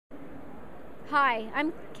Hi,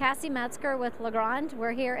 I'm Cassie Metzger with Legrand.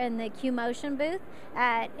 We're here in the QMotion booth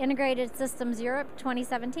at Integrated Systems Europe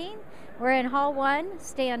 2017. We're in Hall 1,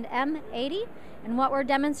 stand M80, and what we're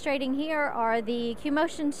demonstrating here are the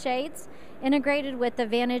QMotion shades integrated with the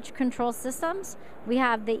Vantage control systems. We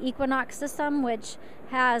have the Equinox system, which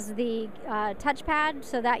has the touchpad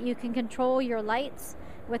so that you can control your lights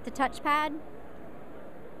with the touchpad.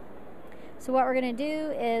 So what we're going to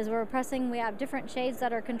do is we have different shades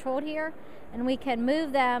that are controlled here, and we can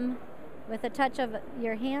move them with a touch of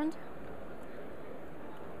your hand.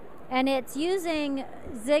 And it's using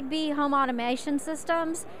Zigbee home automation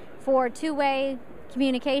systems for two-way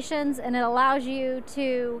communications, and it allows you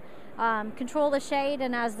to control the shade,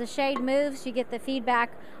 and as the shade moves, you get the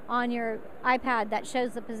feedback on your iPad that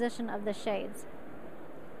shows the position of the shades.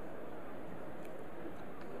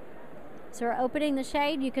 So we're opening the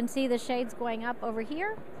shade. You can see the shades going up over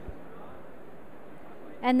here.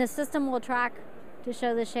 And the system will track to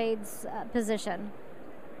show the shade's position.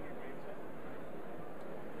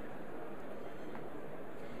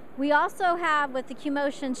 We also have with the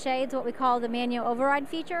QMotion shades what we call the manual override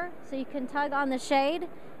feature. So you can tug on the shade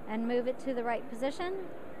and move it to the right position.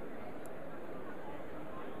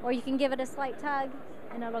 Or you can give it a slight tug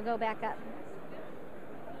and it'll go back up.